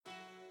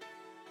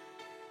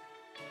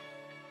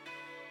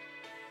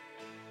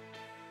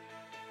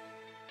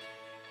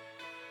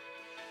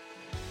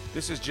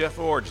This is Jeff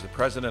Orge, the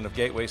president of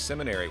Gateway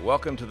Seminary.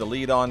 Welcome to the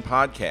Lead On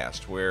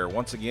podcast, where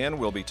once again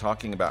we'll be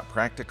talking about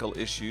practical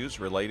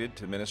issues related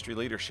to ministry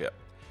leadership.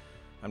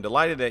 I'm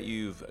delighted that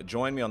you've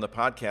joined me on the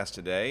podcast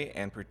today,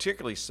 and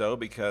particularly so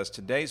because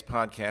today's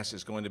podcast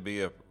is going to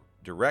be a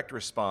direct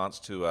response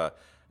to an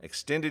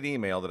extended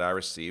email that I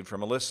received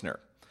from a listener.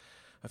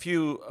 A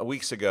few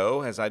weeks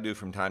ago, as I do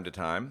from time to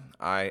time,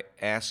 I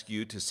asked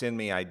you to send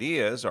me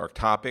ideas or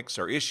topics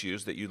or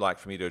issues that you'd like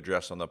for me to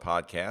address on the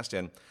podcast,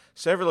 and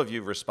several of you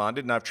have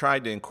responded, and I've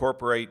tried to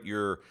incorporate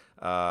your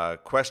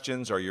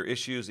questions or your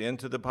issues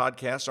into the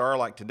podcast, or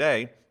like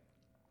today,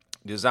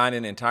 design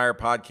an entire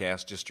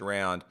podcast just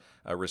around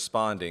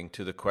responding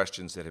to the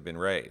questions that have been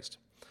raised.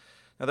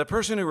 Now, the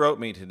person who wrote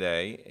me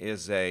today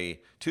is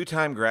a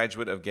two-time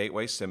graduate of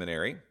Gateway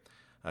Seminary.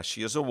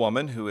 She is a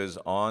woman who is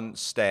on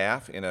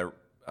staff in a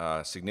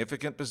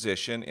significant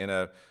position in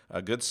a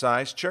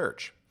good-sized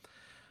church.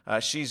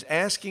 She's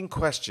asking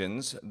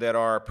questions that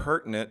are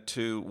pertinent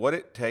to what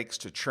it takes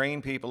to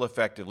train people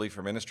effectively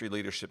for ministry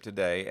leadership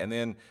today, and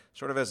then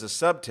sort of as a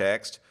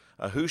subtext,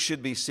 who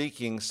should be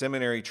seeking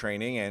seminary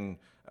training, and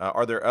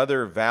are there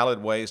other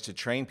valid ways to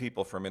train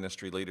people for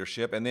ministry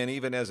leadership? And then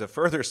even as a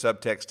further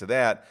subtext to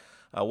that,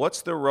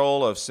 what's the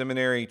role of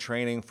seminary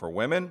training for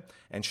women,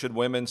 and should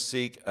women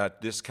seek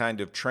this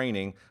kind of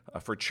training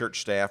for church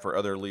staff or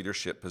other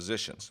leadership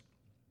positions?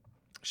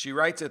 She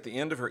writes at the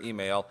end of her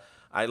email,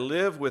 "I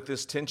live with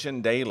this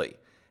tension daily,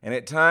 and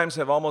at times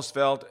have almost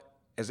felt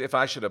as if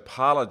I should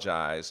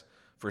apologize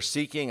for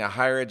seeking a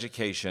higher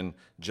education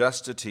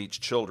just to teach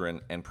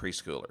children and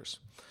preschoolers."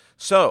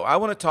 So I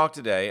want to talk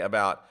today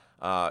about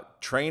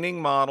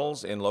training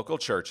models in local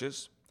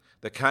churches,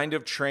 the kind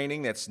of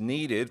training that's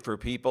needed for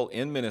people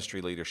in ministry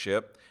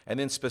leadership, and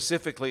then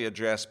specifically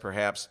address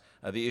perhaps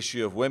the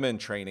issue of women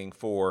training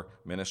for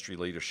ministry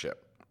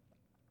leadership.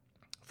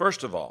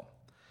 First of all,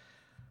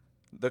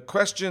 the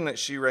question that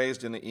she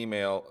raised in the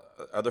email,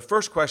 the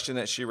first question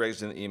that she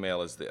raised in the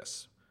email is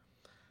this: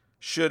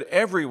 should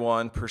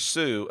everyone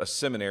pursue a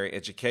seminary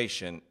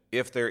education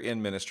if they're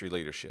in ministry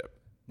leadership?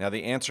 Now,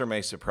 the answer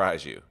may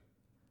surprise you.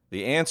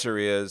 The answer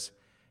is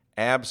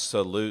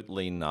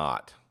absolutely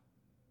not.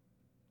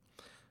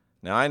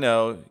 Now, I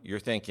know you're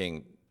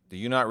thinking, do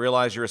you not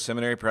realize you're a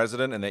seminary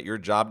president and that your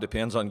job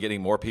depends on getting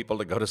more people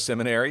to go to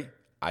seminary?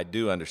 I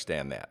do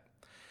understand that.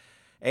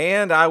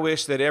 And I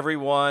wish that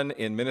everyone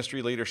in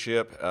ministry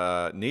leadership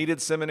needed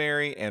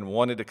seminary and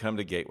wanted to come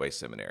to Gateway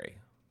Seminary.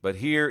 But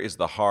here is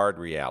the hard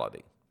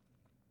reality.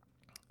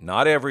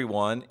 Not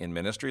everyone in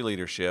ministry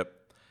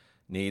leadership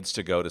needs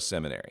to go to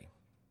seminary.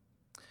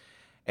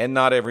 And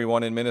not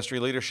everyone in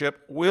ministry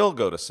leadership will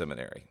go to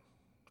seminary.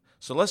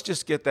 So let's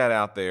just get that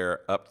out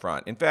there up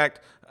front. In fact,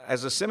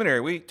 as a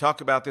seminary, we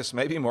talk about this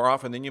maybe more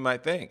often than you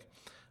might think.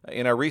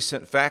 In a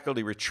recent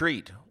faculty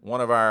retreat,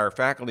 one of our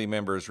faculty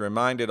members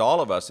reminded all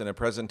of us in a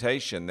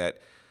presentation that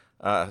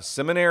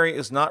seminary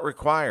is not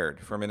required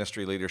for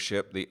ministry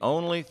leadership. The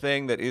only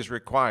thing that is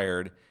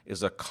required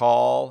is a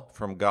call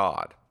from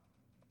God.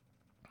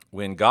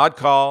 When God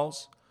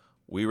calls,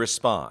 we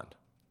respond,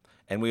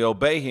 and we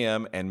obey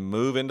Him and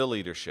move into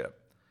leadership.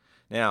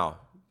 Now,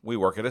 we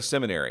work at a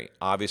seminary.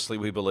 Obviously,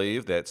 we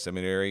believe that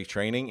seminary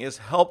training is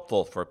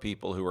helpful for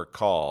people who are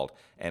called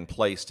and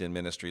placed in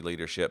ministry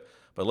leadership.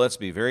 But let's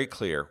be very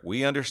clear.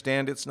 We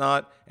understand it's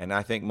not, and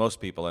I think most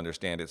people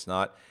understand it's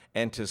not.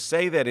 And to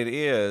say that it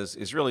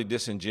is really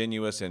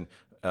disingenuous and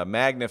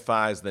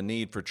magnifies the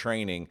need for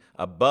training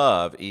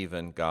above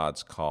even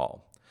God's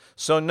call.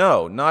 So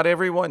no, not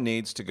everyone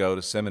needs to go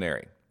to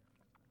seminary.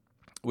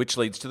 Which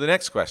leads to the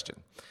next question.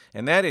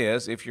 And that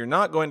is, if you're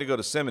not going to go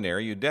to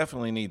seminary, you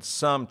definitely need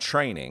some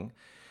training.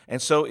 And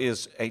so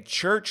is a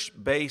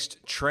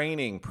church-based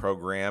training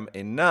program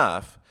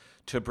enough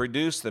to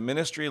produce the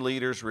ministry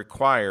leaders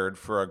required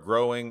for a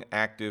growing,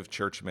 active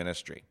church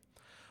ministry?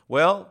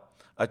 Well,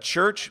 a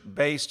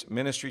church-based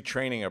ministry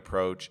training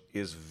approach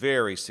is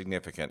very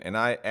significant, and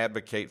I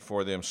advocate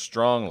for them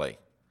strongly.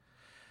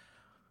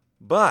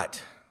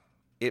 But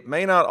it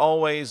may not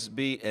always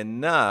be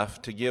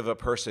enough to give a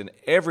person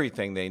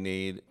everything they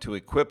need to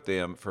equip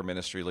them for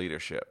ministry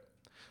leadership.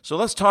 So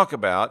let's talk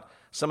about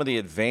some of the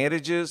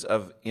advantages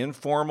of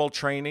informal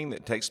training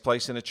that takes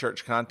place in a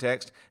church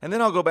context, and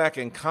then I'll go back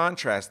and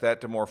contrast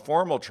that to more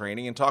formal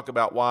training and talk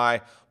about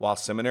why, while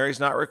seminary is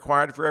not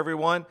required for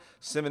everyone,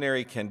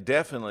 seminary can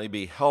definitely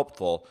be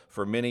helpful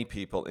for many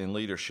people in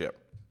leadership.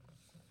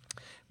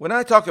 When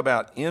I talk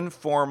about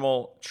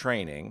informal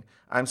training,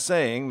 I'm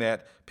saying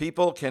that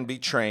people can be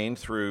trained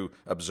through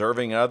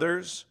observing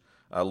others,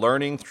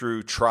 learning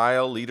through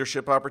trial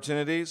leadership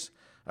opportunities,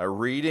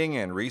 reading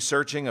and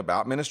researching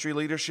about ministry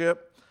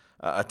leadership,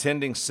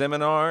 attending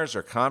seminars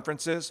or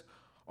conferences,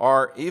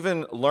 or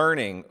even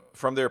learning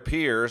from their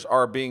peers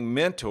or being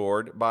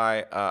mentored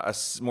by a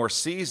more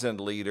seasoned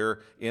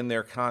leader in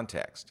their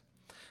context.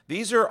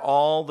 These are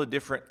all the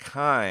different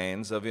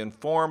kinds of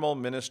informal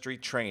ministry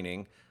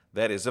training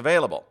that is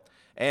available.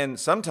 And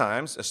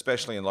sometimes,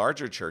 especially in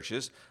larger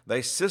churches,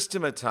 they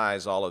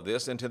systematize all of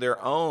this into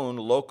their own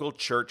local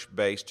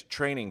church-based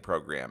training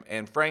program.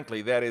 And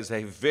frankly, that is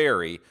a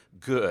very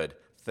good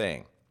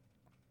thing.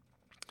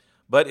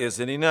 But is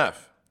it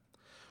enough?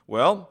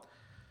 Well,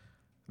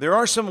 there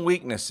are some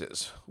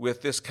weaknesses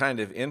with this kind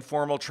of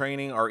informal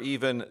training or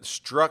even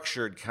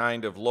structured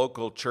kind of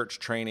local church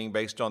training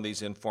based on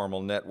these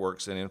informal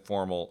networks and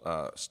informal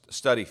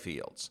study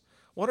fields.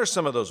 What are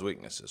some of those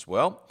weaknesses?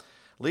 Well,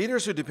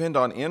 leaders who depend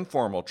on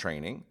informal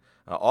training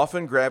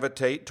often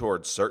gravitate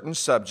towards certain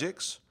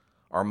subjects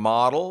or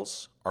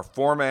models or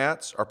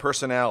formats or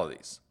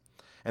personalities.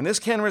 And this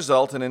can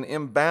result in an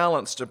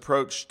imbalanced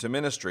approach to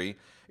ministry.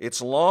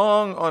 It's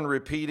long on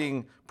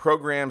repeating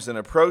programs and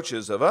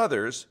approaches of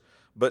others,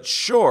 but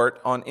short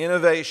on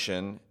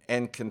innovation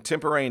and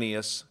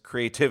contemporaneous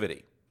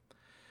creativity.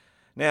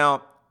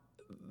 Now,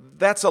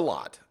 that's a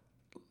lot.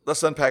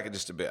 Let's unpack it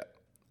just a bit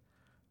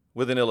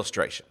with an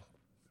illustration.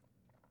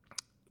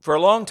 For a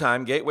long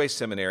time, Gateway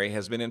Seminary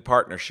has been in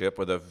partnership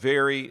with a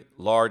very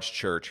large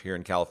church here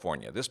in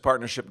California. This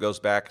partnership goes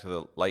back to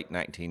the late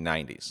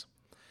 1990s.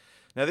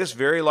 Now, this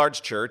very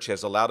large church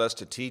has allowed us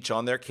to teach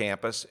on their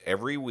campus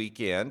every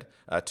weekend,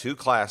 2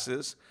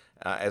 classes,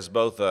 as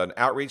both an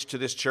outreach to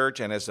this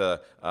church and as an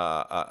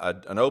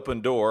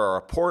open door or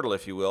a portal,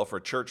 if you will, for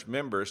church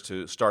members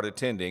to start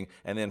attending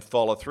and then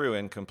follow through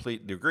and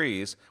complete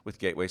degrees with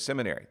Gateway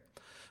Seminary.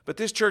 But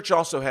this church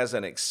also has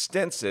an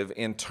extensive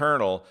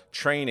internal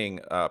training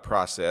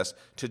process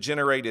to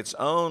generate its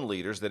own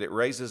leaders that it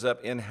raises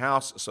up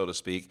in-house, so to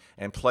speak,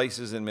 and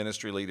places in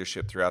ministry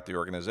leadership throughout the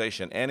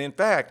organization. And in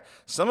fact,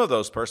 some of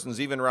those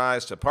persons even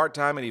rise to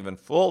part-time and even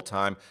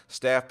full-time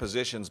staff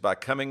positions by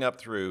coming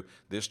up through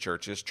this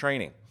church's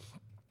training.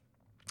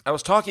 I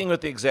was talking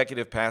with the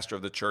executive pastor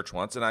of the church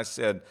once, and I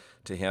said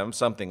to him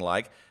something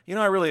like,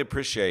 I really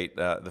appreciate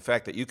the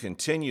fact that you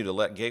continue to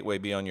let Gateway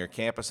be on your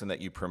campus and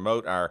that you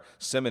promote our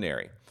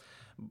seminary,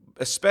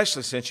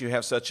 especially since you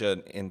have such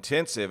an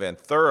intensive and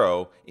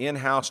thorough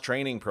in-house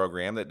training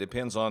program that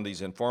depends on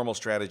these informal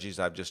strategies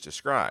I've just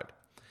described.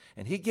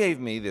 And he gave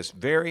me this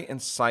very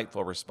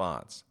insightful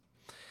response.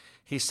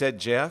 He said,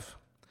 Jeff,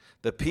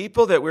 the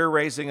people that we're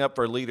raising up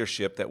for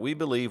leadership that we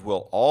believe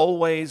will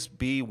always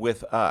be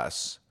with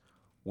us,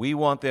 we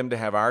want them to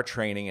have our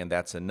training, and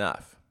that's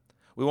enough.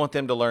 We want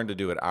them to learn to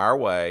do it our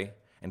way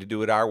and to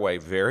do it our way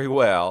very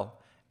well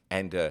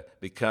and to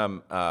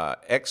become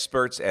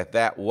experts at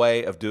that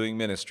way of doing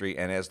ministry.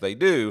 And as they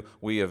do,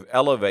 we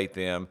elevate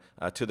them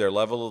to their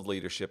level of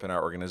leadership in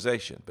our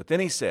organization. But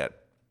then he said,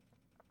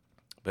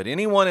 but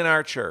anyone in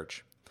our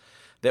church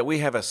that we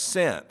have a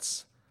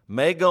sense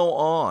may go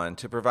on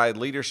to provide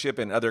leadership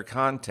in other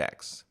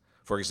contexts.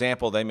 For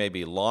example, they may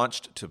be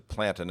launched to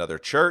plant another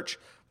church.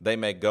 They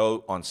may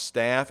go on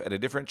staff at a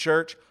different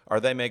church,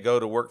 or they may go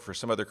to work for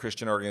some other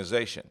Christian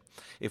organization.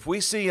 If we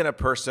see in a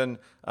person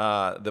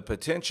the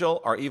potential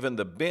or even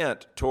the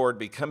bent toward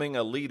becoming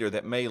a leader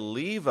that may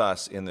leave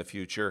us in the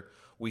future,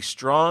 we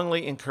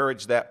strongly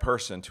encourage that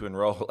person to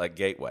enroll at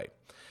Gateway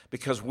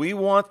because we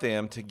want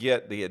them to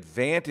get the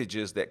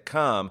advantages that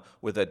come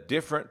with a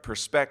different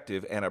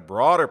perspective and a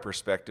broader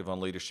perspective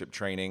on leadership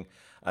training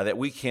that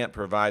we can't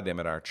provide them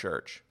at our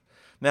church.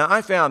 Now,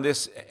 I found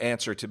this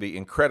answer to be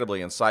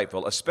incredibly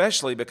insightful,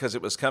 especially because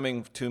it was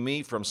coming to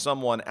me from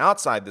someone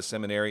outside the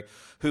seminary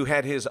who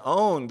had his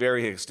own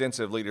very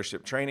extensive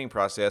leadership training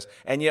process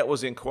and yet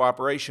was in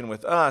cooperation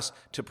with us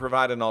to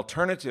provide an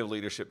alternative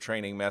leadership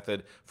training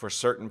method for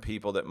certain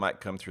people that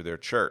might come through their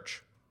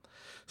church.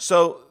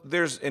 So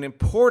there's an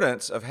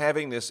importance of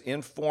having this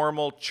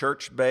informal,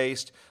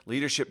 church-based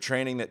leadership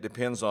training that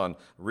depends on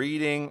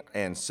reading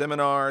and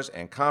seminars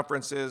and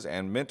conferences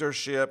and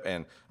mentorship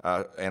and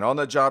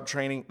on-the-job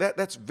training.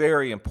 That's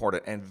very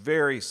important and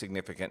very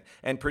significant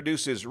and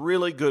produces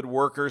really good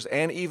workers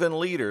and even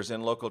leaders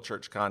in local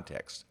church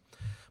contexts.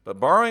 But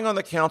borrowing on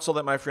the counsel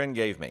that my friend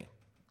gave me,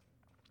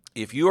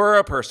 if you are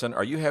a person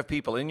or you have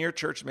people in your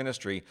church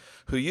ministry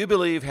who you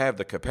believe have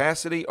the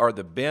capacity or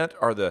the bent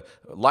or the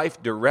life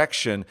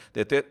direction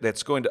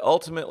that's going to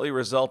ultimately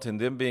result in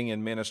them being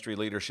in ministry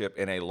leadership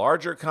in a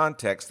larger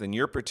context than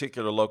your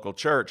particular local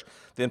church,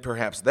 then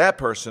perhaps that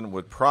person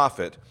would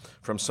profit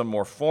from some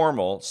more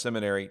formal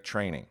seminary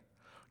training.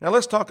 Now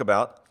let's talk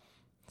about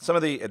some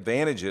of the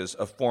advantages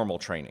of formal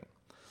training.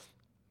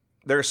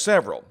 There are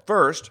several.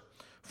 First,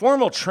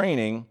 formal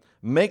training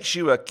makes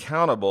you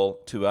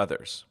accountable to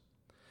others.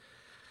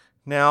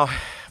 Now,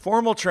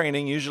 formal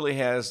training usually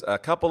has a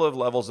couple of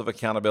levels of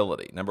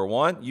accountability. Number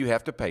one, you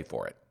have to pay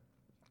for it.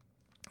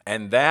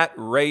 And that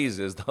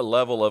raises the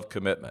level of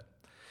commitment.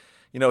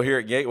 Here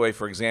at Gateway,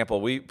 for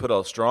example, we put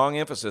a strong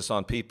emphasis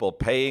on people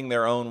paying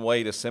their own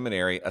way to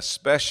seminary,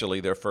 especially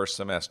their first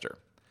semester.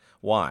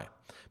 Why?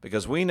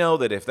 Because we know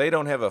that if they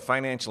don't have a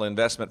financial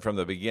investment from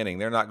the beginning,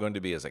 they're not going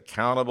to be as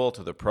accountable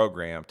to the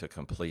program to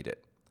complete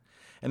it.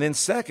 And then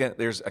second,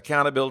 there's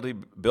accountability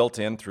built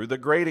in through the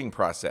grading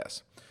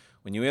process.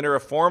 When you enter a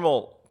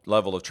formal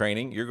level of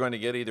training, you're going to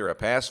get either a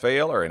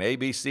pass-fail or an A,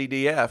 B, C,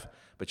 D, F,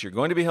 but you're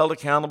going to be held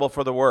accountable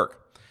for the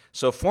work.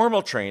 So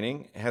formal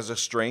training has a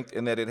strength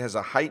in that it has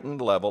a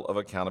heightened level of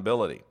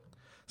accountability.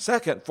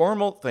 Second,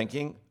 formal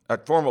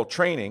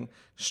training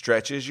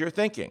stretches your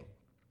thinking.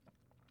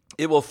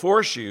 It will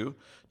force you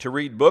to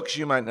read books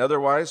you might not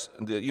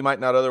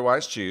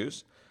otherwise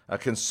choose,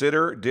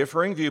 consider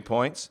differing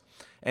viewpoints,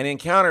 and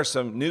encounter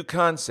some new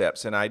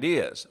concepts and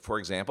ideas. For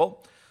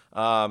example,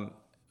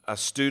 a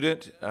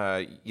student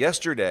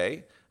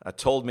yesterday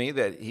told me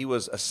that he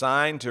was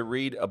assigned to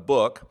read a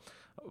book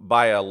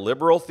by a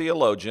liberal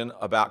theologian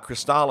about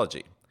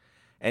Christology.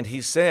 And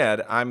he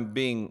said, I'm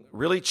being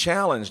really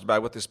challenged by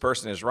what this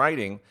person is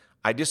writing.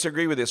 I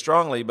disagree with it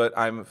strongly, but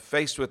I'm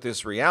faced with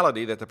this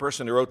reality that the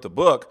person who wrote the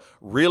book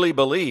really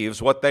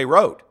believes what they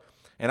wrote.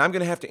 And I'm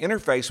going to have to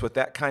interface with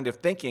that kind of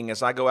thinking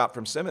as I go out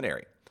from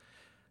seminary.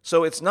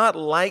 So it's not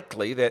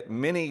likely that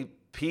many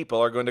people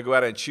are going to go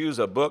out and choose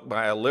a book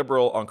by a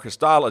liberal on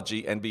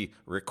Christology and be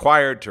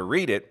required to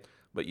read it,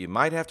 but you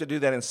might have to do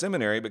that in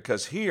seminary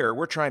because here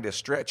we're trying to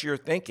stretch your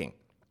thinking.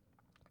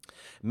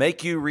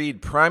 Make you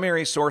read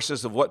primary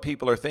sources of what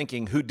people are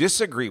thinking who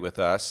disagree with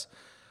us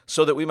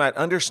so that we might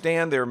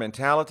understand their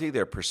mentality,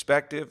 their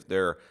perspective,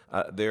 their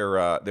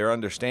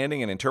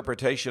understanding and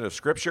interpretation of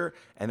Scripture,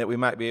 and that we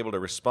might be able to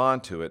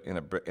respond to it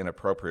in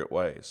appropriate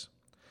ways.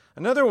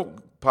 Another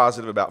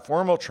positive about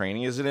formal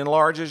training is it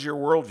enlarges your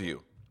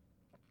worldview.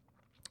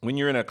 When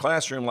you're in a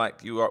classroom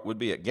like you would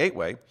be at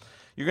Gateway,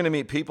 you're going to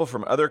meet people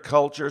from other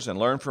cultures and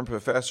learn from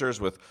professors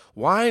with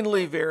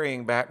widely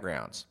varying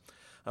backgrounds.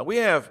 We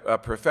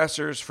have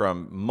professors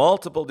from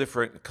multiple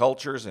different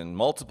cultures in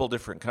multiple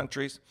different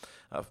countries,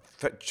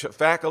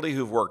 faculty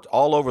who've worked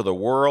all over the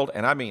world,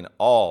 and I mean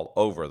all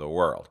over the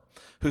world,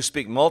 who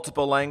speak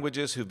multiple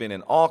languages, who've been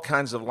in all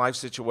kinds of life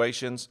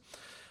situations.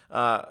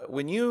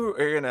 When you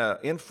are in an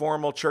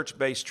informal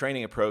church-based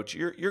training approach,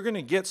 you're going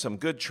to get some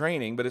good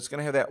training, but it's going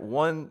to have that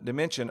one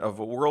dimension of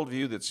a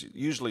worldview that's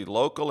usually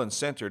local and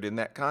centered in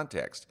that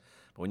context.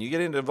 But when you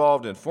get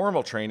involved in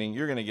formal training,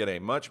 you're going to get a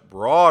much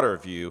broader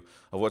view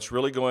of what's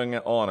really going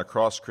on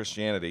across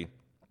Christianity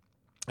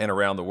and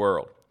around the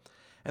world.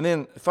 And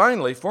then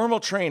finally,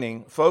 formal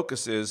training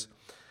focuses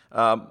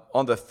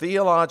on the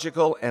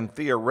theological and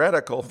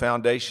theoretical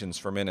foundations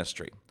for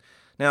ministry.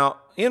 Now,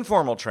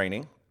 informal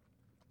training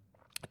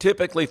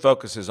typically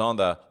focuses on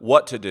the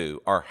what to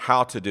do or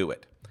how to do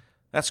it.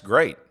 That's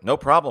great, no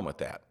problem with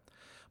that.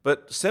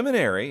 But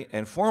seminary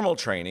and formal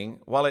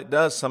training, while it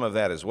does some of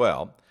that as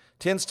well,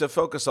 tends to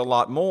focus a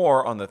lot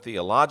more on the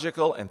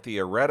theological and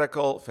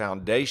theoretical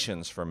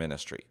foundations for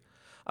ministry,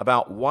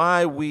 about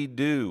why we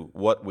do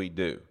what we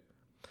do,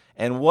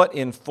 and what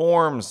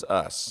informs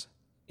us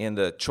in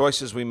the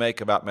choices we make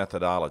about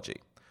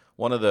methodology.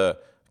 One of the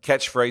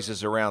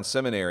catchphrases around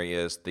seminary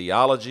is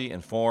theology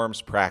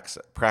informs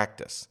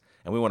practice.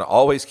 And we want to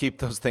always keep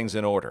those things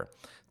in order.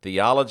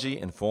 Theology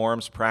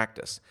informs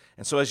practice.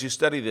 And so as you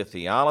study the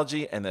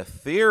theology and the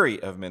theory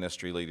of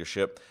ministry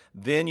leadership,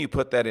 then you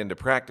put that into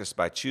practice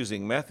by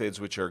choosing methods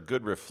which are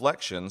good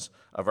reflections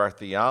of our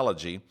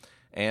theology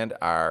and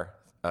our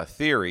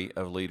theory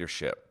of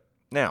leadership.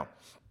 Now,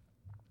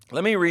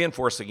 let me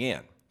reinforce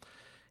again.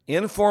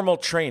 Informal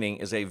training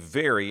is a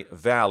very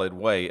valid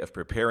way of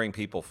preparing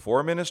people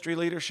for ministry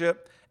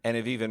leadership and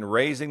of even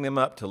raising them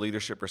up to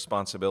leadership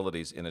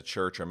responsibilities in a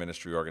church or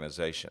ministry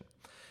organization.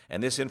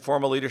 And this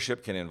informal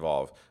leadership can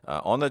involve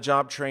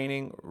on-the-job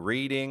training,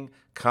 reading,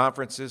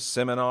 conferences,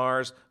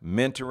 seminars,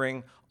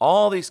 mentoring,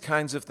 all these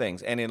kinds of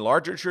things. And in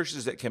larger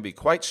churches, it can be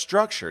quite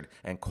structured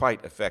and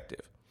quite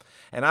effective.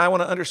 And I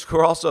want to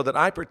underscore also that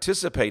I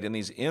participate in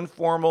these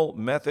informal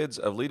methods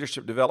of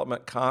leadership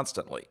development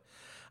constantly.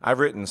 I've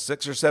written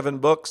 6 or 7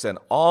 books, and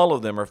all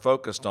of them are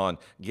focused on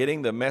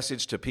getting the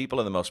message to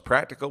people in the most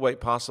practical way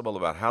possible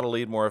about how to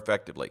lead more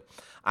effectively.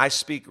 I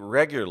speak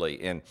regularly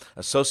in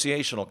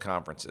associational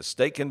conferences,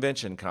 state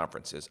convention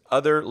conferences,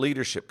 other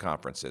leadership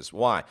conferences.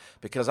 Why?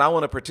 Because I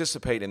want to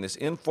participate in this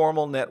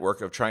informal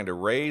network of trying to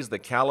raise the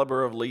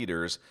caliber of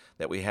leaders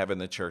that we have in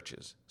the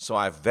churches. So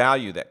I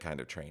value that kind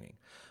of training.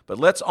 But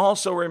let's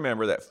also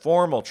remember that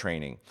formal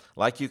training,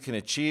 like you can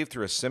achieve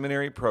through a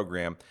seminary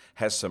program,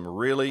 has some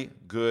really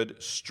good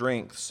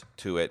strengths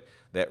to it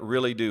that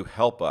really do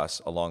help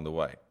us along the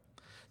way.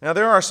 Now,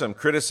 there are some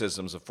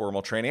criticisms of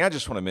formal training. I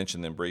just want to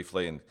mention them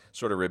briefly and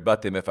sort of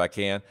rebut them if I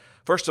can.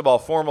 First of all,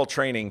 formal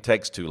training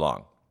takes too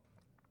long.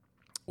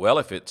 Well,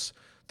 if it's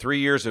 3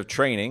 years of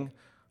training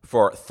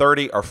for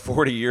 30 or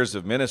 40 years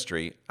of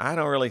ministry, I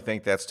don't really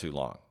think that's too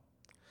long.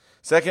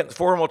 Second,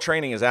 formal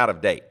training is out of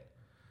date.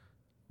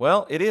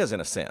 Well, it is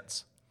in a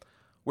sense.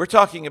 We're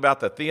talking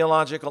about the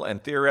theological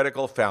and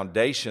theoretical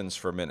foundations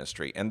for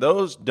ministry, and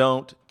those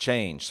don't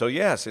change. So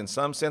yes, in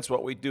some sense,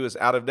 what we do is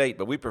out of date,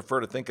 but we prefer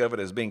to think of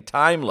it as being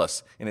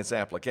timeless in its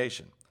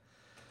application.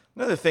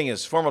 Another thing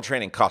is formal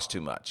training costs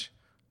too much.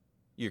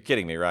 You're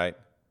kidding me, right?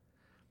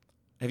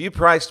 Have you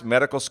priced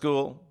medical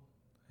school?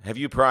 Have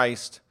you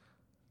priced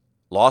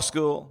law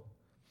school?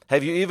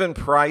 Have you even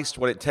priced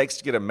what it takes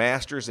to get a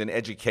master's in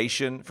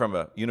education from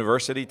a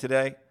university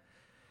today?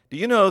 Do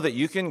you know that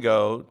you can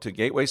go to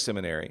Gateway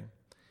Seminary,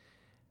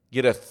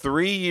 get a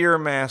 3-year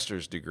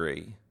master's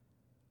degree,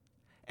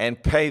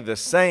 and pay the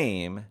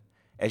same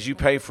as you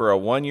pay for a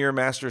one-year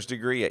master's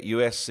degree at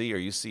USC or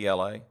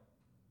UCLA?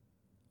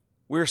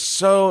 We're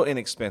so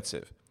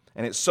inexpensive.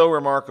 And it's so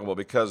remarkable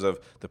because of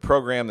the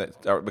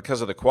because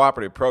of the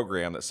cooperative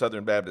program that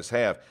Southern Baptists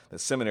have, that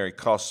seminary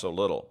costs so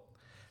little.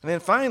 And then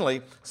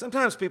finally,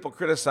 sometimes people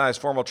criticize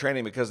formal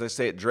training because they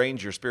say it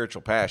drains your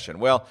spiritual passion.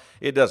 Well,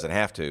 it doesn't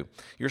have to.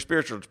 Your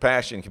spiritual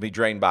passion can be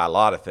drained by a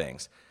lot of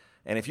things.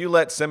 And if you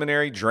let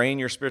seminary drain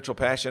your spiritual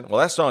passion, well,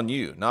 that's on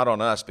you, not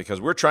on us,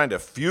 because we're trying to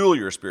fuel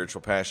your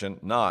spiritual passion,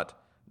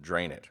 not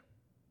drain it.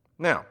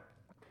 Now,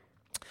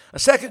 a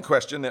second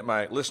question that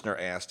my listener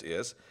asked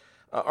is,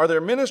 are there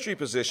ministry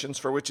positions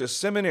for which a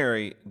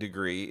seminary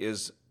degree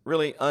is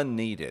really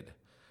unneeded?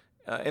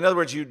 In other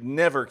words, you'd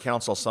never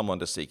counsel someone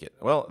to seek it.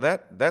 Well,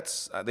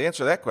 that's the answer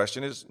to that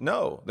question is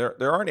no,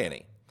 there aren't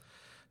any.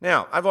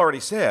 Now, I've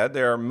already said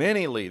there are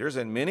many leaders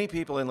and many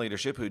people in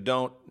leadership who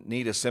don't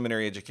need a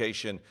seminary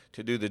education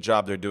to do the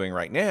job they're doing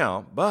right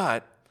now,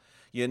 but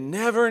you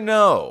never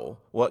know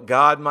what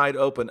God might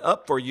open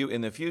up for you in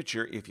the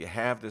future if you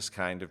have this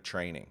kind of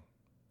training.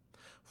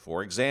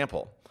 For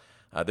example,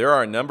 there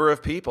are a number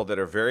of people that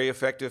are very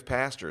effective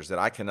pastors that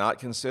I cannot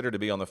consider to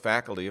be on the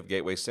faculty of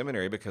Gateway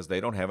Seminary because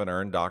they don't have an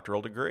earned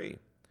doctoral degree.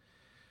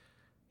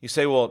 You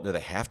say, well, do they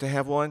have to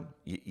have one?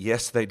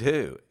 Yes, they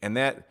do. And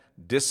that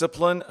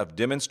discipline of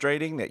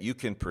demonstrating that you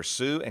can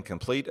pursue and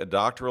complete a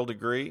doctoral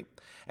degree,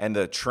 and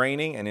the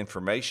training and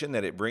information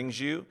that it brings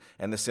you,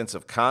 and the sense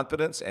of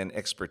competence and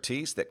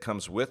expertise that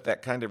comes with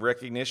that kind of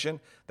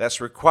recognition,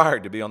 that's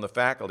required to be on the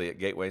faculty at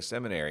Gateway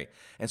Seminary.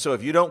 And so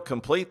if you don't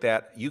complete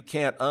that, you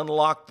can't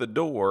unlock the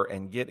door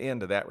and get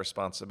into that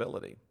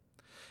responsibility.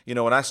 You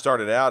know, when I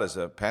started out as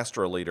a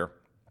pastoral leader,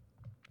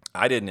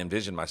 I didn't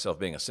envision myself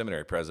being a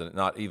seminary president,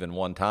 not even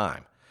one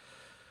time.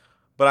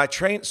 But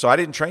I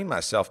didn't train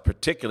myself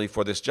particularly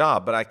for this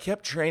job, but I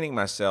kept training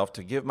myself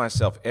to give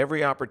myself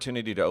every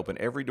opportunity to open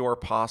every door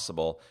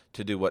possible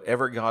to do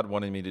whatever God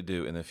wanted me to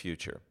do in the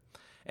future.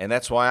 And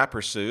that's why I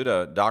pursued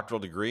a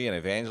doctoral degree in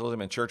evangelism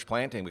and church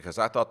planting, because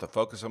I thought the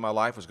focus of my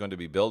life was going to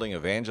be building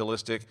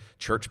evangelistic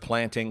church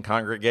planting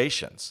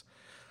congregations.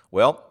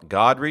 Well,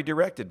 God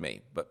redirected me,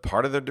 but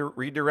part of the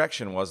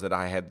redirection was that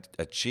I had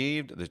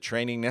achieved the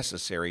training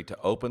necessary to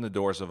open the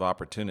doors of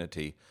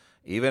opportunity,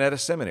 even at a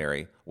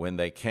seminary, when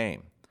they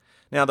came.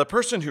 Now, the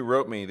person who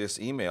wrote me this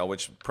email,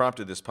 which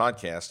prompted this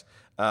podcast,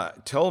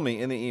 told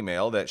me in the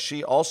email that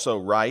she also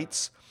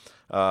writes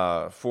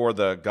for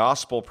the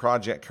Gospel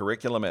Project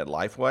curriculum at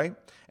Lifeway,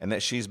 and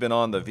that she's been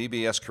on the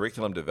VBS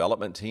curriculum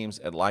development teams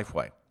at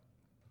Lifeway.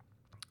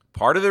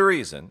 Part of the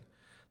reason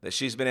that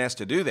she's been asked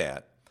to do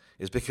that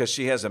is because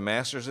she has a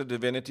Master's of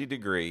Divinity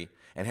degree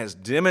and has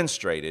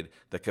demonstrated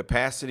the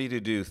capacity to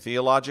do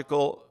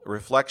theological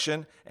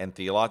reflection and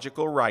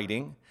theological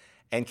writing,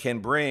 and can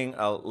bring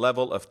a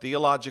level of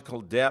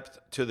theological depth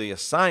to the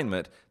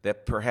assignment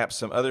that perhaps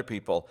some other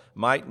people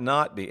might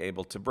not be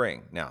able to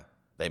bring. Now,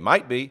 they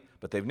might be,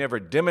 but they've never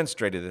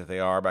demonstrated that they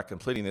are by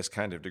completing this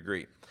kind of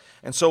degree.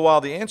 And so while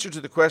the answer to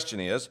the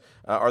question is,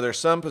 are there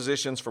some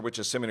positions for which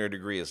a seminary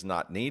degree is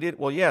not needed?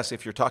 Well, yes,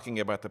 if you're talking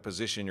about the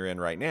position you're in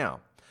right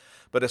now.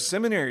 But a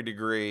seminary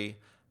degree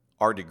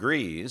or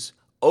degrees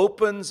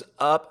opens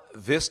up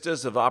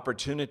vistas of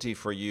opportunity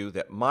for you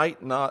that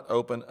might not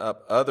open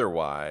up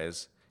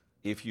otherwise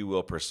if you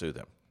will pursue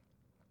them.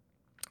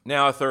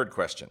 Now, a third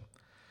question.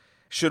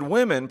 Should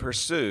women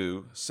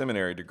pursue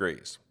seminary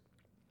degrees?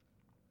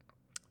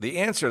 The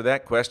answer to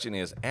that question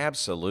is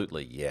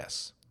absolutely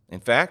yes.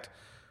 In fact,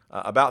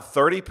 about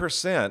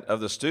 30% of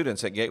the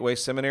students at Gateway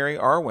Seminary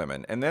are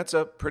women, and that's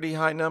a pretty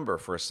high number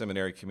for a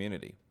seminary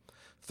community.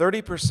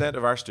 30%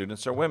 of our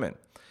students are women.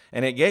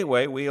 And at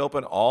Gateway, we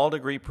open all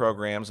degree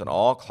programs and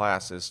all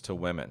classes to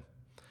women.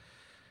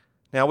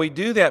 Now, we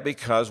do that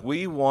because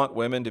we want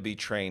women to be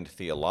trained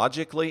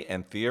theologically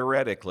and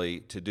theoretically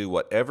to do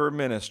whatever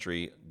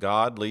ministry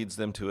God leads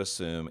them to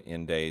assume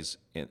in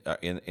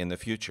the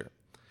future.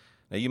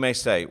 Now, you may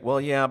say,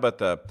 well, yeah, but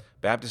the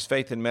Baptist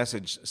Faith and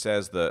Message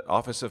says the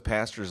office of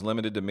pastor is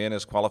limited to men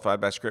as qualified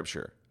by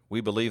Scripture.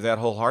 We believe that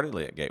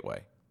wholeheartedly at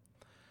Gateway.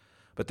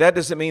 But that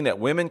doesn't mean that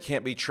women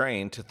can't be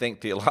trained to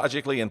think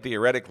theologically and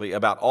theoretically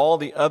about all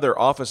the other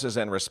offices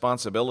and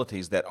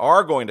responsibilities that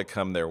are going to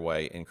come their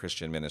way in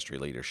Christian ministry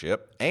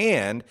leadership.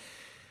 And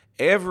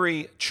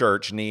every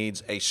church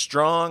needs a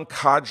strong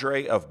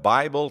cadre of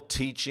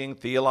Bible-teaching,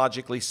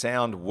 theologically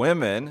sound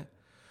women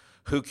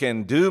who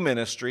can do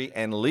ministry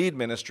and lead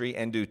ministry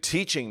and do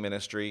teaching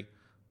ministry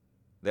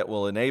that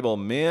will enable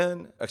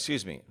women,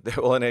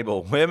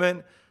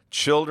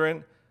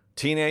 children,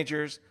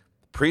 teenagers,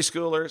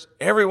 preschoolers,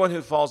 everyone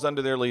who falls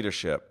under their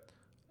leadership,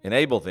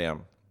 enable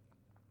them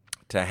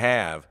to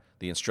have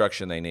the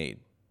instruction they need.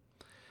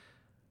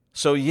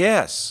 So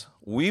yes,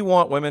 we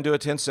want women to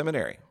attend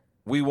seminary.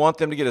 We want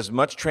them to get as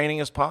much training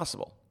as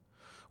possible.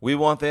 We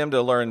want them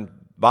to learn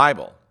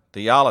Bible,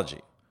 theology,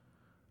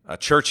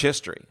 church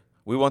history.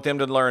 We want them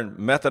to learn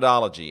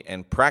methodology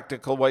and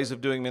practical ways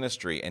of doing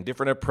ministry and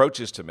different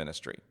approaches to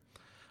ministry.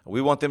 We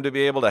want them to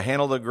be able to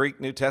handle the Greek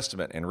New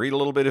Testament and read a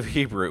little bit of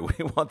Hebrew.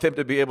 We want them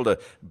to be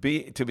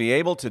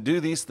able to do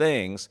these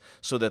things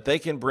so that they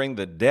can bring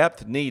the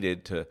depth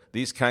needed to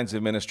these kinds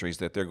of ministries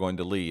that they're going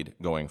to lead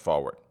going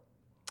forward.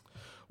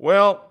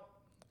 Well,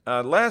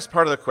 last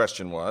part of the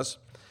question was,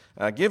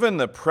 given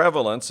the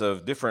prevalence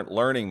of different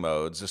learning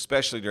modes,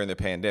 especially during the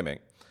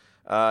pandemic,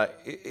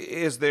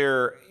 is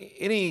there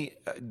any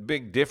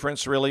big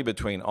difference really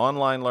between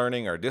online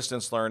learning or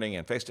distance learning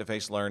and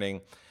face-to-face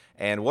learning?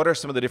 And what are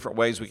some of the different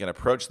ways we can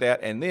approach that?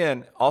 And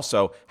then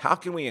also, how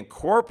can we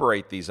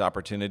incorporate these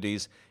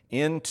opportunities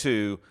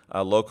into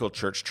local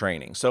church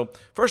training? So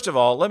first of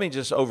all, let me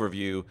just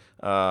overview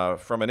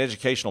from an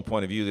educational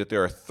point of view that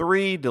there are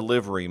 3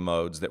 delivery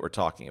modes that we're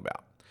talking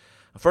about.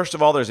 First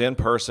of all, there's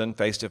in-person,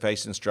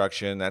 face-to-face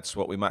instruction. That's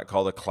what we might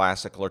call the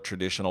classical or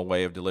traditional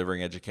way of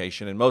delivering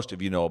education, and most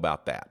of you know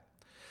about that.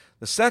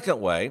 The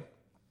second way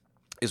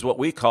is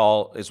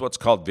what's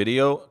called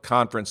video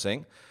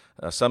conferencing.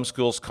 Some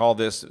schools call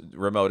this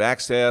remote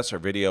access or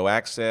video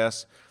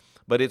access,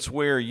 but it's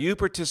where you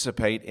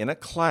participate in a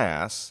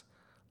class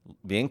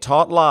being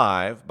taught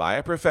live by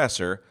a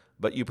professor,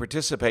 but you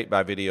participate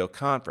by video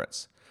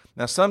conference.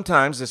 Now,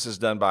 sometimes this is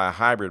done by a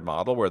hybrid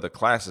model where the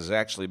class is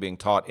actually being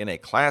taught in a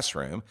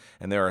classroom,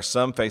 and there are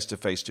some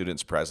face-to-face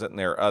students present, and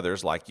there are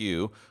others like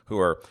you who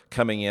are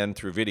coming in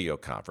through video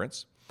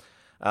conference.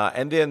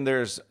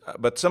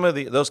 But some of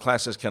those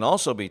classes can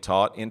also be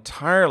taught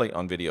entirely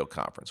on video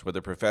conference, where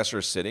the professor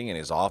is sitting in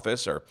his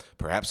office or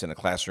perhaps in a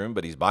classroom,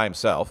 but he's by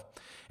himself,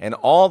 and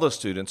all the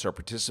students are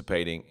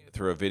participating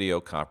through a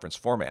video conference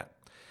format.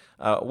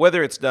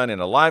 Whether it's done in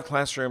a live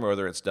classroom or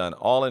whether it's done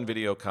all in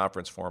video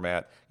conference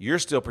format, you're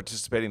still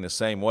participating the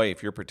same way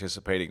if you're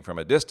participating from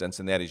a distance,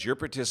 and that is you're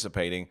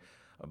participating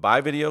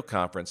by video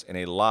conference in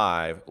a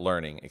live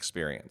learning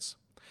experience.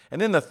 And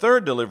then the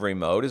third delivery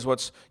mode is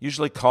what's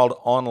usually called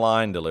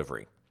online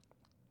delivery.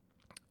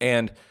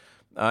 And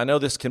I know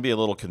this can be a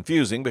little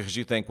confusing because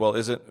you think, well,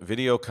 isn't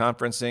video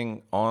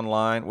conferencing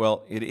online?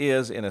 Well, it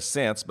is in a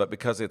sense, but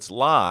because it's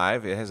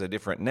live, it has a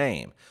different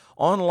name.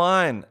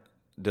 Online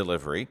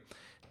delivery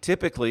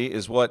typically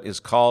is what is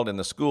called in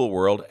the school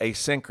world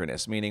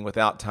asynchronous, meaning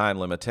without time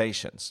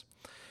limitations.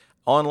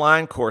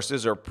 Online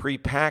courses are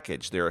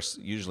prepackaged. There are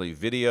usually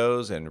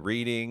videos and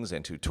readings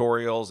and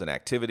tutorials and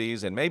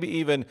activities and maybe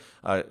even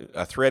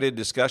threaded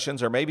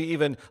discussions or maybe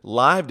even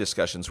live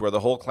discussions where the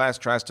whole class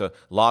tries to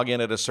log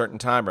in at a certain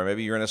time, or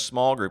maybe you're in a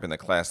small group in the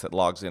class that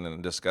logs in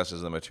and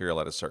discusses the material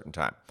at a certain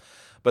time.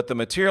 But the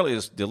material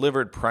is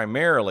delivered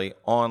primarily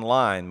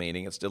online,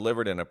 meaning it's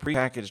delivered in a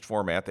prepackaged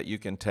format that you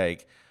can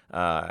take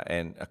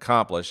and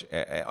accomplish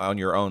on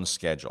your own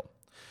schedule.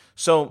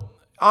 So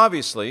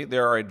obviously,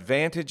 there are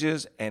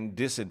advantages and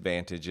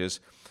disadvantages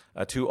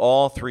to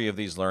all 3 of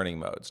these learning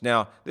modes.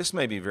 Now, this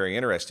may be very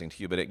interesting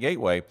to you, but at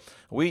Gateway,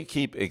 we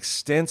keep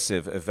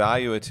extensive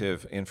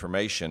evaluative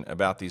information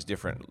about these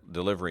different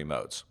delivery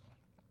modes.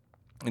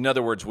 In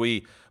other words,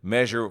 we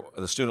measure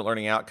the student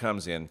learning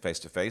outcomes in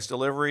face-to-face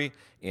delivery,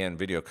 in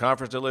video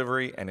conference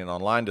delivery, and in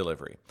online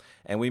delivery.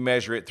 And we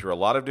measure it through a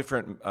lot of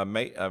different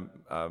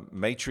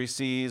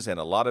matrices and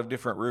a lot of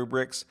different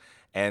rubrics.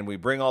 And we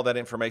bring all that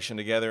information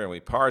together and we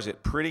parse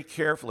it pretty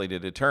carefully to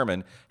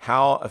determine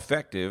how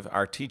effective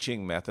our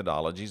teaching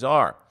methodologies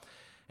are.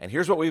 And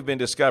here's what we've been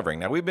discovering.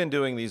 Now, we've been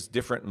doing these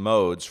different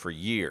modes for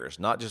years,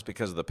 not just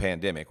because of the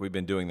pandemic. We've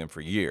been doing them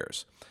for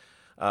years.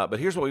 But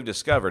here's what we've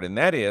discovered, and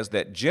that is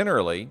that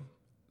generally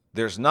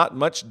there's not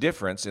much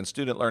difference in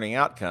student learning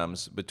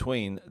outcomes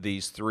between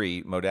these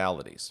 3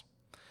 modalities.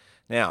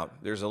 Now,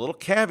 there's a little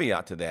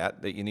caveat to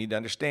that you need to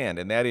understand,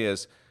 and that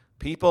is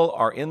people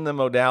are in the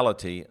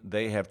modality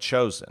they have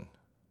chosen.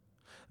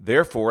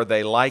 Therefore,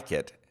 they like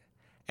it,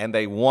 and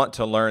they want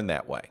to learn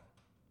that way.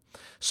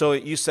 So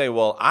you say,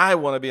 well, I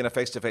want to be in a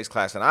face-to-face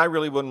class, and I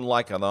really wouldn't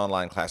like an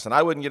online class, and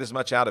I wouldn't get as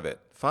much out of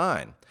it.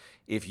 Fine.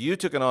 If you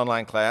took an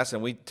online class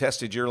and we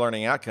tested your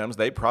learning outcomes,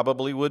 they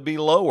probably would be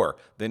lower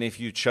than if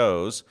you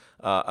chose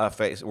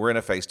we're in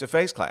a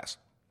face-to-face class.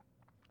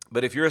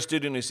 But if you're a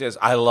student who says,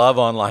 I love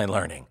online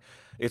learning,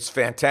 it's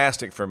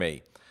fantastic for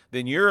me,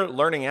 then your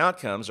learning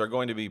outcomes are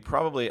going to be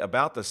probably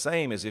about the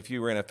same as if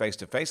you were in a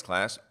face-to-face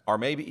class, or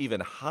maybe even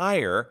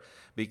higher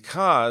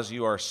because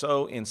you are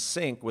so in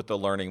sync with the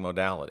learning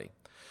modality.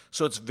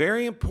 So it's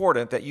very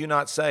important that you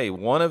not say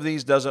one of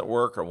these doesn't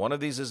work, or one of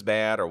these is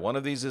bad, or one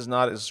of these is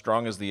not as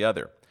strong as the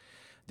other.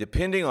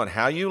 Depending on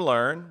how you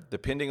learn,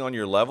 depending on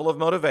your level of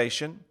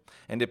motivation,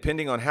 and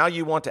depending on how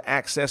you want to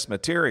access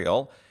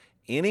material,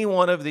 any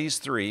one of these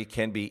 3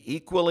 can be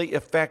equally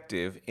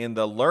effective in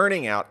the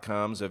learning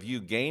outcomes of you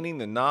gaining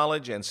the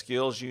knowledge and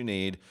skills you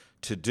need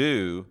to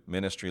do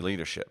ministry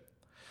leadership.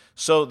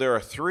 So there are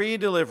 3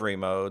 delivery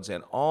modes,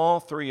 and all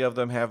 3 of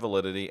them have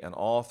validity, and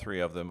all 3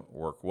 of them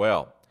work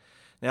well.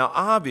 Now,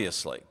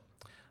 obviously,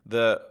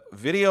 the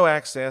video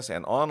access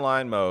and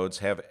online modes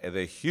have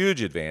the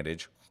huge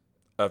advantage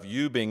of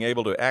you being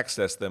able to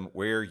access them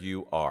where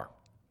you are.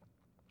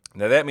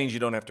 Now, that means you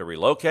don't have to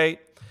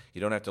relocate,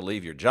 you don't have to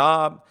leave your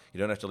job, you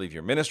don't have to leave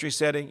your ministry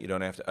setting, you don't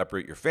have to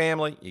uproot your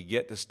family, you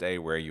get to stay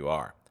where you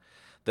are.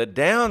 The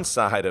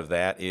downside of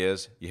that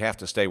is you have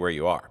to stay where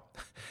you are.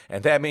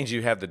 And that means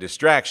you have the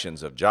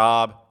distractions of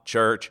job,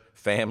 church,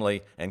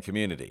 family, and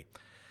community.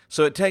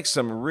 So it takes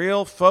some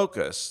real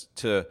focus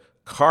to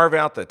carve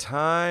out the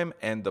time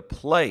and the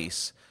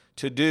place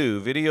to do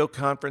video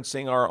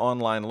conferencing or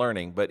online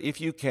learning. But if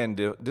you can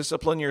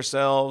discipline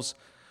yourselves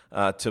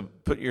to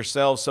put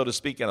yourselves, so to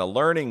speak, in a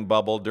learning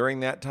bubble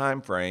during that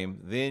time frame,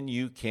 then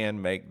you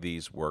can make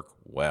these work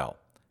well.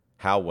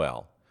 How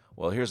well?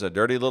 Well, here's a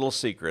dirty little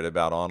secret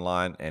about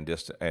online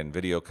and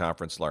video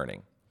conference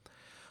learning.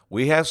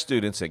 We have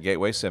students at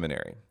Gateway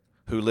Seminary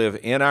who live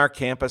in our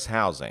campus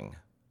housing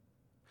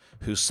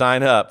who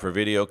sign up for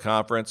video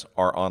conference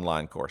or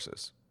online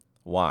courses.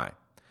 Why?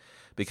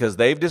 Because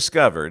they've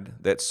discovered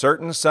that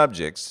certain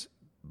subjects,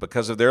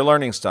 because of their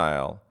learning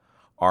style,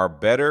 are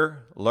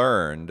better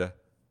learned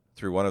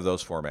through one of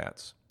those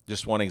formats.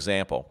 Just one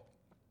example.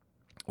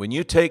 When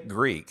you take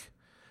Greek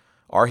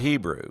or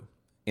Hebrew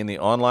in the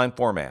online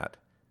format,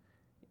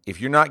 if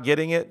you're not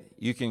getting it,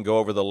 you can go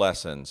over the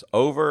lessons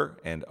over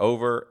and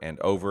over and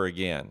over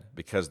again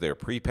because they're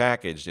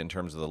prepackaged in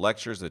terms of the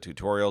lectures, the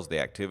tutorials, the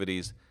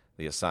activities,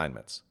 the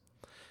assignments.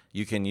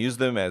 You can use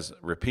them as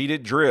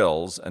repeated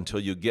drills until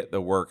you get the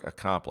work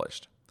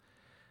accomplished.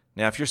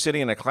 Now, if you're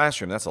sitting in a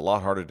classroom, that's a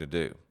lot harder to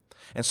do.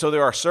 And so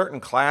there are certain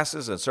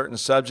classes and certain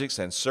subjects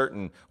and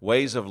certain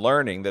ways of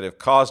learning that have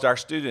caused our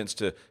students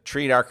to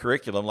treat our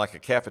curriculum like a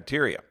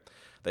cafeteria.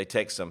 They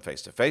take some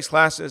face-to-face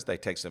classes, they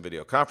take some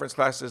video conference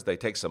classes, they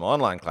take some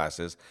online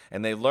classes,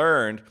 and they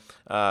learned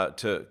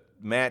to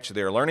match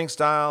their learning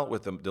style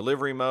with the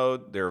delivery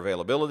mode, their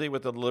availability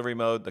with the delivery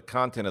mode, the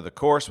content of the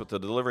course with the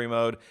delivery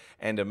mode,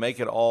 and to make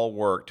it all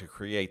work to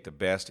create the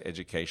best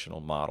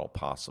educational model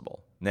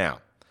possible.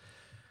 Now,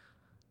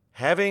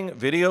 having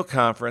video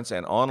conference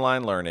and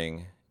online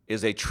learning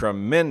is a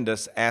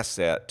tremendous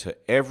asset to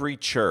every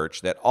church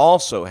that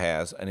also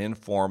has an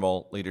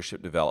informal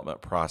leadership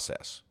development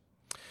process.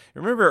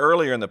 Remember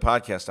earlier in the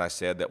podcast I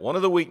said that one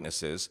of the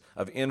weaknesses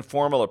of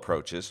informal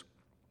approaches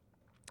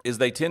is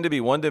they tend to be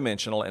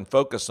one-dimensional and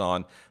focus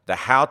on the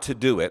how to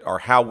do it or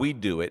how we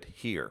do it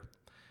here.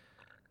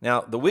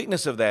 Now, the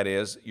weakness of that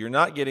is you're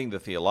not getting the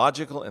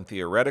theological and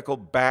theoretical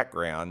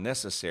background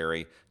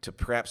necessary to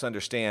perhaps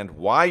understand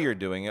why you're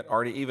doing it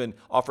or to even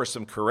offer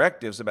some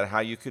correctives about how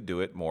you could do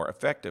it more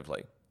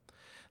effectively.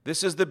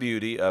 This is the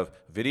beauty of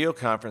video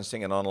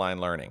conferencing and online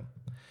learning.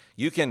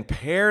 You can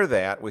pair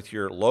that with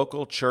your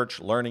local church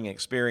learning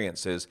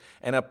experiences,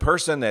 and a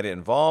person that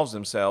involves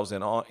themselves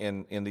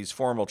in these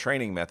formal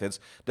training methods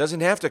doesn't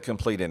have to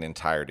complete an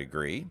entire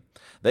degree.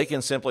 They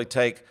can simply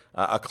take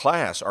a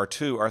class or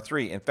two or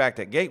three. In fact,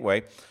 at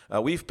Gateway,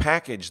 we've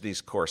packaged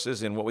these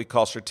courses in what we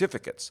call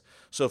certificates.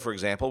 So, for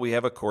example, we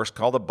have a course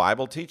called the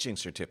Bible Teaching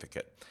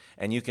Certificate,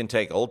 and you can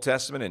take Old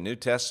Testament and New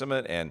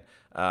Testament and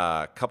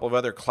a couple of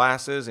other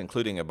classes,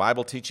 including a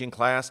Bible teaching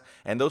class,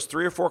 and those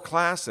 3 or 4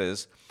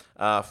 classes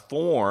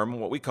form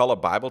what we call a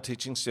Bible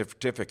Teaching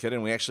Certificate,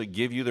 and we actually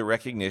give you the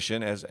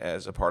recognition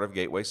as a part of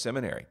Gateway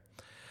Seminary.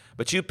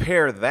 But you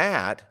pair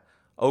that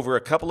over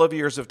a couple of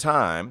years of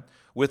time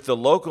with the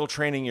local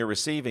training you're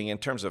receiving in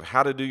terms of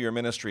how to do your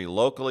ministry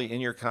locally in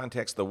your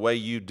context, the way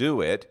you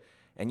do it,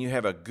 and you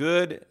have a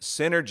good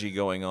synergy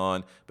going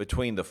on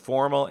between the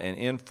formal and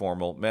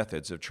informal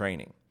methods of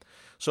training.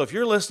 So if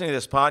you're listening to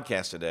this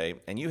podcast today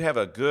and you have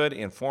a good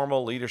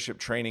informal leadership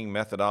training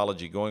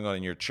methodology going on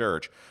in your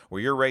church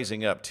where you're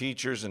raising up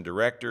teachers and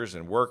directors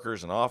and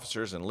workers and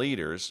officers and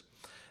leaders,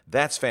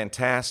 that's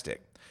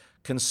fantastic.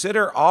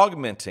 Consider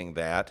augmenting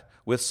that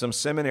with some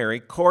seminary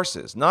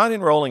courses, not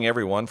enrolling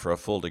everyone for a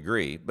full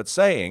degree, but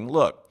saying,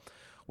 look,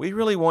 we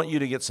really want you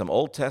to get some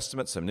Old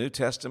Testament, some New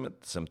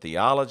Testament, some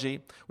theology.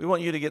 We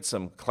want you to get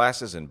some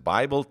classes in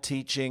Bible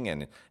teaching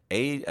and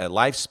a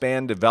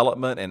lifespan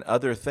development and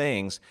other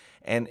things.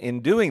 And in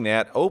doing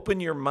that, open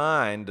your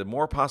mind to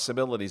more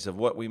possibilities of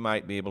what we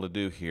might be able to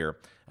do here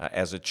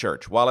as a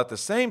church, while at the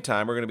same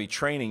time, we're going to be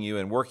training you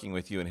and working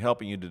with you and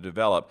helping you to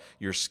develop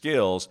your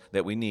skills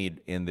that we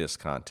need in this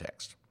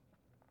context.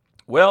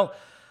 Well,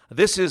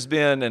 this has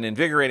been an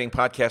invigorating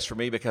podcast for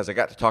me because I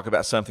got to talk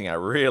about something I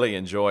really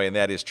enjoy, and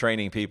that is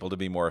training people to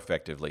be more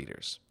effective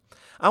leaders.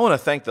 I want to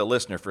thank the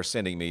listener for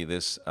sending me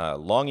this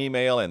long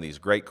email and these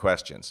great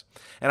questions.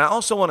 And I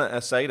also want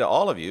to say to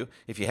all of you,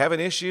 if you have an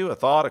issue, a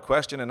thought, a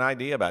question, an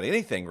idea about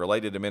anything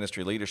related to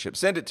ministry leadership,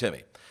 send it to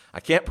me. I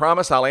can't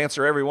promise I'll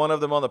answer every one of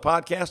them on the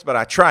podcast, but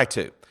I try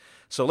to.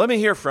 So let me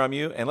hear from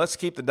you, and let's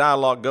keep the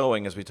dialogue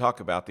going as we talk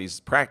about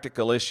these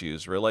practical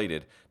issues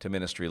related to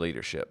ministry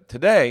leadership.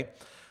 Today,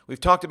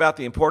 we've talked about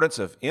the importance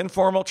of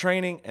informal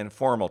training and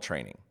formal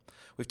training.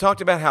 We've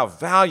talked about how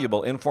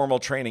valuable informal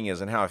training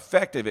is and how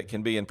effective it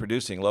can be in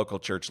producing local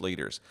church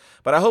leaders.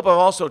 But I hope I've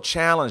also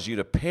challenged you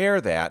to pair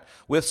that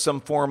with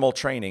some formal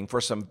training for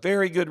some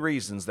very good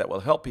reasons that will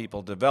help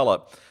people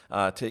develop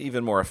to be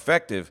even more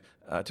effective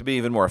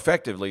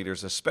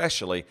leaders,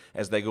 especially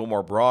as they go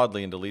more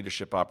broadly into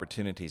leadership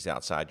opportunities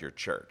outside your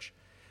church.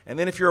 And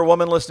then if you're a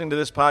woman listening to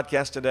this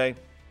podcast today,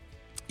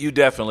 You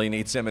definitely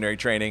need seminary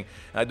training.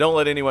 Don't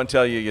let anyone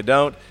tell you you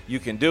don't. You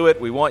can do it.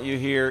 We want you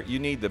here. You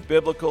need the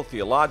biblical,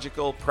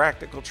 theological,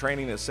 practical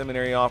training that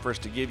seminary offers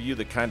to give you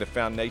the kind of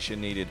foundation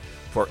needed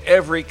for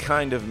every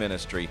kind of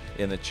ministry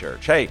in the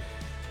church. Hey,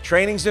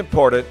 training's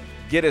important.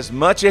 Get as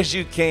much as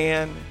you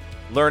can.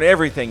 Learn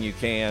everything you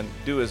can.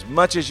 Do as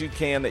much as you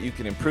can that you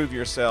can improve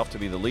yourself to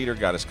be the leader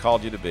God has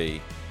called you to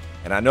be.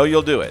 And I know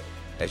you'll do it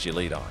as you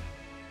lead on.